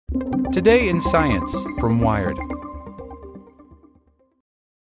Today in Science from Wired.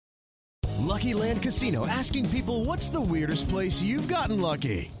 Lucky Land Casino, asking people, what's the weirdest place you've gotten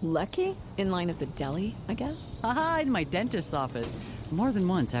lucky? Lucky? In line at the deli, I guess? Aha, in my dentist's office. More than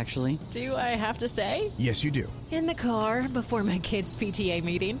once, actually. Do I have to say? Yes, you do. In the car before my kids' PTA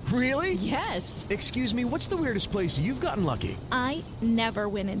meeting. Really? Yes. Excuse me, what's the weirdest place you've gotten lucky? I never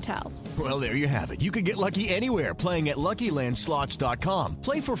win and tell. Well, there you have it. You can get lucky anywhere, playing at LuckyLandSlots.com.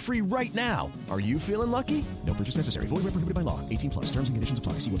 Play for free right now. Are you feeling lucky? No purchase necessary. Void where prohibited by law. 18+. Terms and conditions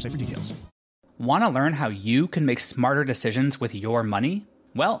apply. See website for details. Want to learn how you can make smarter decisions with your money?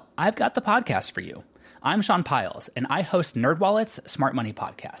 Well, I've got the podcast for you. I'm Sean Piles, and I host NerdWallet's Smart Money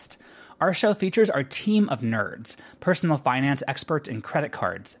Podcast. Our show features our team of nerds, personal finance experts in credit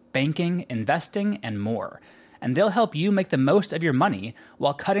cards, banking, investing, and more. And they'll help you make the most of your money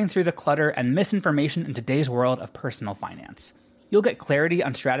while cutting through the clutter and misinformation in today's world of personal finance. You'll get clarity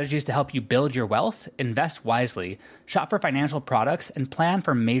on strategies to help you build your wealth, invest wisely, shop for financial products, and plan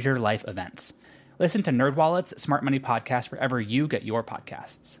for major life events. Listen to NerdWallet's Smart Money Podcast wherever you get your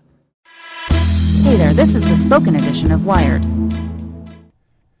podcasts. Hey there, this is the spoken edition of Wired.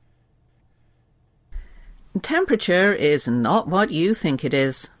 Temperature is not what you think it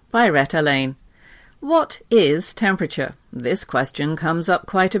is, by Retta Lane. What is temperature? This question comes up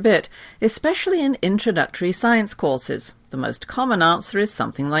quite a bit, especially in introductory science courses. The most common answer is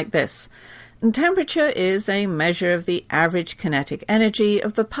something like this. Temperature is a measure of the average kinetic energy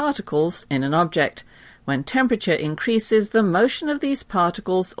of the particles in an object. When temperature increases, the motion of these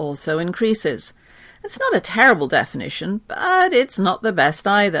particles also increases. It's not a terrible definition, but it's not the best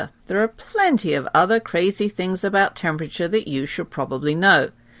either. There are plenty of other crazy things about temperature that you should probably know.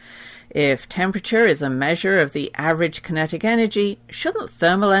 If temperature is a measure of the average kinetic energy, shouldn't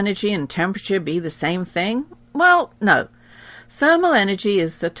thermal energy and temperature be the same thing? Well, no. Thermal energy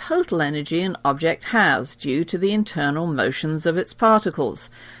is the total energy an object has due to the internal motions of its particles.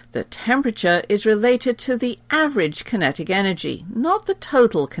 The temperature is related to the average kinetic energy, not the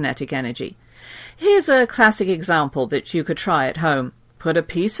total kinetic energy. Here's a classic example that you could try at home. Put a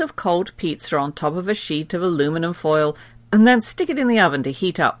piece of cold pizza on top of a sheet of aluminum foil and then stick it in the oven to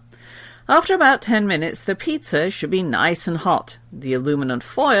heat up. After about 10 minutes, the pizza should be nice and hot. The aluminum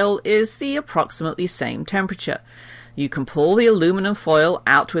foil is the approximately same temperature. You can pull the aluminum foil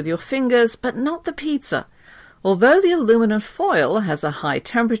out with your fingers, but not the pizza. Although the aluminum foil has a high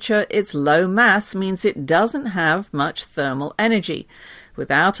temperature, its low mass means it doesn't have much thermal energy.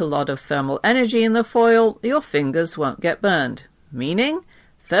 Without a lot of thermal energy in the foil, your fingers won't get burned. Meaning,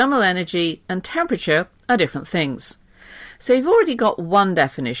 thermal energy and temperature are different things. So you've already got one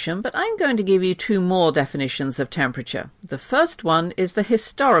definition, but I'm going to give you two more definitions of temperature. The first one is the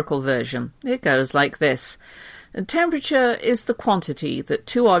historical version. It goes like this. Temperature is the quantity that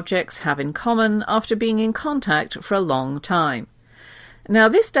two objects have in common after being in contact for a long time. Now,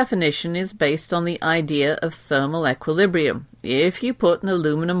 this definition is based on the idea of thermal equilibrium. If you put an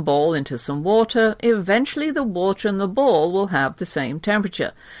aluminum ball into some water, eventually the water and the ball will have the same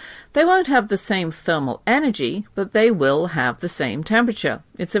temperature. They won't have the same thermal energy, but they will have the same temperature.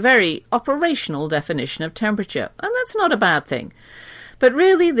 It's a very operational definition of temperature, and that's not a bad thing. But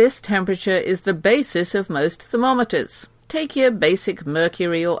really, this temperature is the basis of most thermometers. Take your basic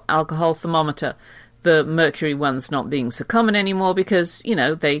mercury or alcohol thermometer. The mercury ones not being so common anymore because,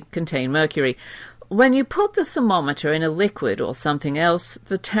 they contain mercury. When you put the thermometer in a liquid or something else,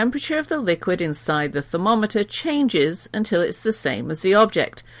 the temperature of the liquid inside the thermometer changes until it's the same as the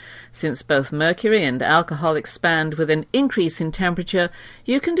object. Since both mercury and alcohol expand with an increase in temperature,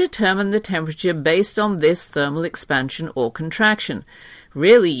 you can determine the temperature based on this thermal expansion or contraction.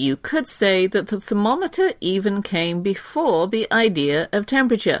 Really, you could say that the thermometer even came before the idea of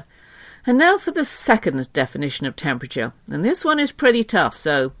temperature. And now for the second definition of temperature, and this one is pretty tough,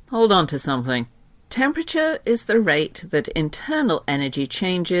 so hold on to something. Temperature is the rate that internal energy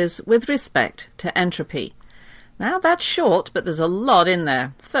changes with respect to entropy. Now that's short, but there's a lot in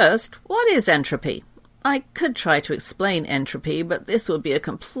there. First, what is entropy? I could try to explain entropy, but this would be a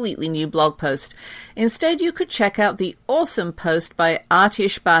completely new blog post. Instead, you could check out the awesome post by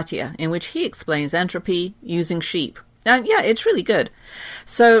Atish Bhatia, in which he explains entropy using sheep. And yeah, it's really good.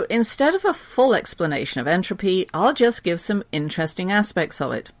 So instead of a full explanation of entropy, I'll just give some interesting aspects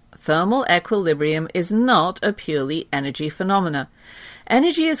of it. Thermal equilibrium is not a purely energy phenomena.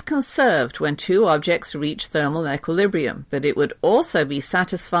 Energy is conserved when two objects reach thermal equilibrium, but it would also be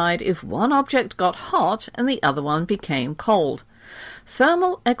satisfied if one object got hot and the other one became cold.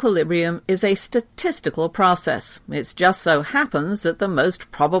 Thermal equilibrium is a statistical process. It just so happens that the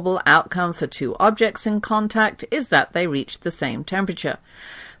most probable outcome for two objects in contact is that they reach the same temperature.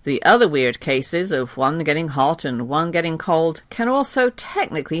 The other weird cases of one getting hot and one getting cold can also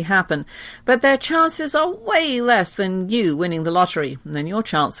technically happen, but their chances are way less than you winning the lottery, and then your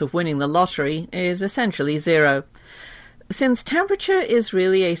chance of winning the lottery is essentially zero. Since temperature is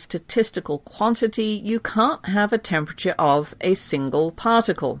really a statistical quantity, you can't have a temperature of a single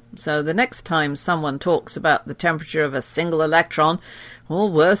particle. So the next time someone talks about the temperature of a single electron, or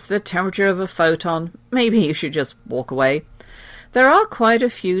worse, the temperature of a photon, maybe you should just walk away. There are quite a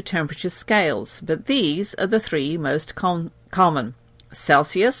few temperature scales, but these are the three most common: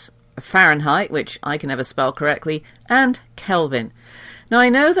 Celsius, Fahrenheit, which I can never spell correctly, and Kelvin. Now, I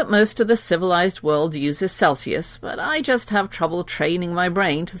know that most of the civilized world uses Celsius, but I just have trouble training my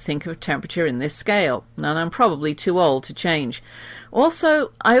brain to think of temperature in this scale, and I'm probably too old to change.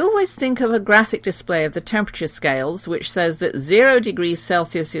 Also, I always think of a graphic display of the temperature scales, which says that 0 degrees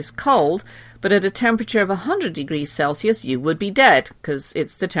Celsius is cold, but at a temperature of 100 degrees Celsius you would be dead, because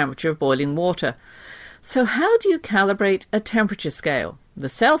it's the temperature of boiling water. So how do you calibrate a temperature scale? The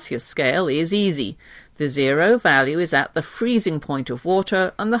Celsius scale is easy. The 0 value is at the freezing point of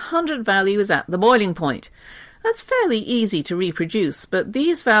water, and the 100 value is at the boiling point. That's fairly easy to reproduce, but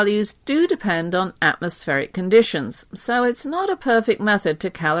these values do depend on atmospheric conditions, so it's not a perfect method to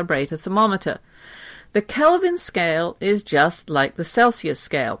calibrate a thermometer. The Kelvin scale is just like the Celsius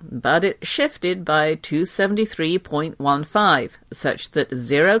scale, but it's shifted by 273.15, such that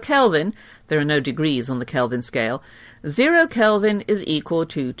 0 Kelvin, there are no degrees on the Kelvin scale, 0 Kelvin is equal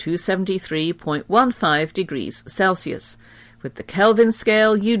to 273.15 degrees Celsius. With the Kelvin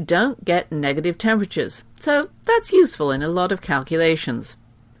scale, you don't get negative temperatures, so that's useful in a lot of calculations.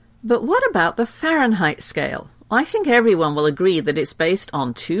 But what about the Fahrenheit scale? I think everyone will agree that it's based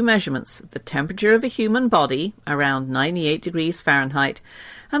on two measurements: the temperature of a human body, around 98 degrees Fahrenheit,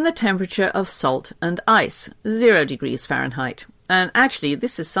 and the temperature of salt and ice, 0 degrees Fahrenheit. And actually,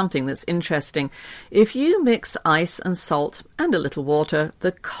 this is something that's interesting. If you mix ice and salt and a little water,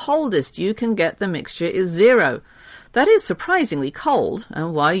 the coldest you can get the mixture is 0. That is surprisingly cold,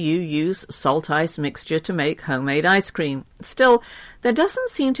 and why you use salt-ice mixture to make homemade ice cream. Still, there doesn't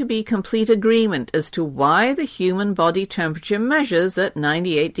seem to be complete agreement as to why the human body temperature measures at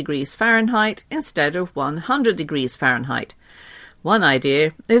 98 degrees Fahrenheit instead of 100 degrees Fahrenheit. One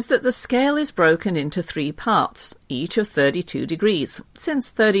idea is that the scale is broken into 3 parts, each of 32 degrees, since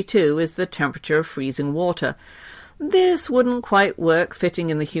 32 is the temperature of freezing water. This wouldn't quite work fitting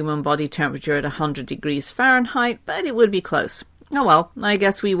in the human body temperature at 100 degrees Fahrenheit, but it would be close. Oh well, I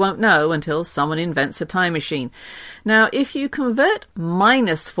guess we won't know until someone invents a time machine. Now, if you convert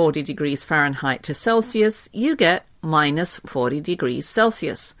minus 40 degrees Fahrenheit to Celsius, you get minus 40 degrees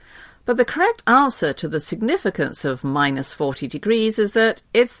Celsius. But the correct answer to the significance of minus 40 degrees is that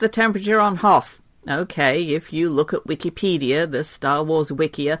it's the temperature on Hoth. Okay, if you look at Wikipedia, the Star Wars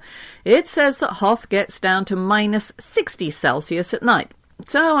Wikia, it says that Hoth gets down to minus 60 Celsius at night.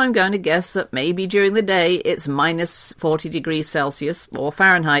 So I'm going to guess that maybe during the day it's minus 40 degrees Celsius or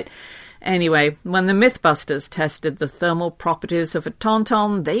Fahrenheit. Anyway, when the Mythbusters tested the thermal properties of a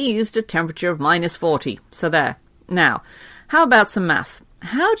tauntaun, they used a temperature of minus 40. So there. Now, how about some math?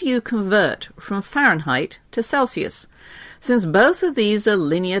 How do you convert from Fahrenheit to Celsius? Since both of these are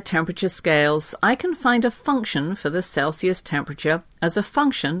linear temperature scales, I can find a function for the Celsius temperature as a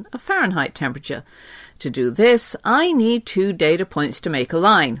function of Fahrenheit temperature. To do this, I need 2 data points to make a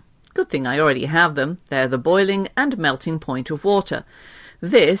line. Good thing I already have them. They're the boiling and melting point of water.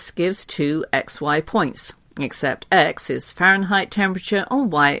 This gives 2 xy points, except x is Fahrenheit temperature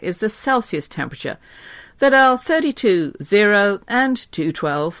and y is the Celsius temperature, that are 32, 0 and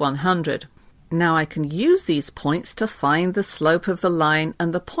 212, 100. Now I can use these points to find the slope of the line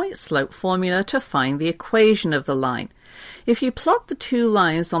and the point slope formula to find the equation of the line. If you plot the 2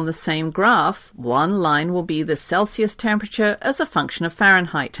 lines on the same graph, one line will be the Celsius temperature as a function of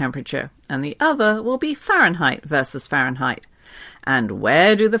Fahrenheit temperature, and the other will be Fahrenheit versus Fahrenheit. And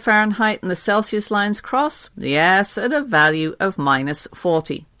where do the Fahrenheit and the Celsius lines cross? Yes, at a value of minus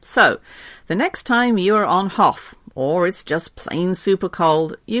 40. So, the next time you are on Hoth, or it's just plain super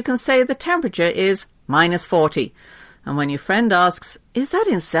cold, you can say the temperature is minus 40. And when your friend asks, is that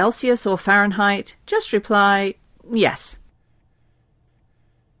in Celsius or Fahrenheit? Just reply, yes.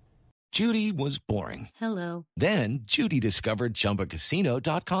 Judy was boring. Hello. Then Judy discovered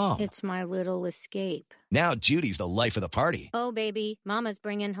ChumbaCasino.com. It's my little escape. Now Judy's the life of the party. Oh, baby, mama's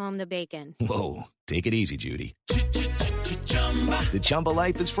bringing home the bacon. Whoa, take it easy, Judy. The Chumba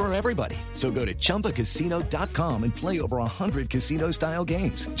life is for everybody. So go to ChumbaCasino.com and play over 100 casino-style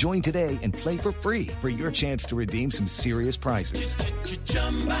games. Join today and play for free for your chance to redeem some serious prizes.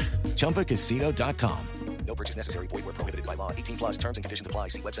 ChumbaCasino.com. No purchase necessary. Void where prohibited by law. 18 plus terms and conditions apply.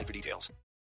 See website for details.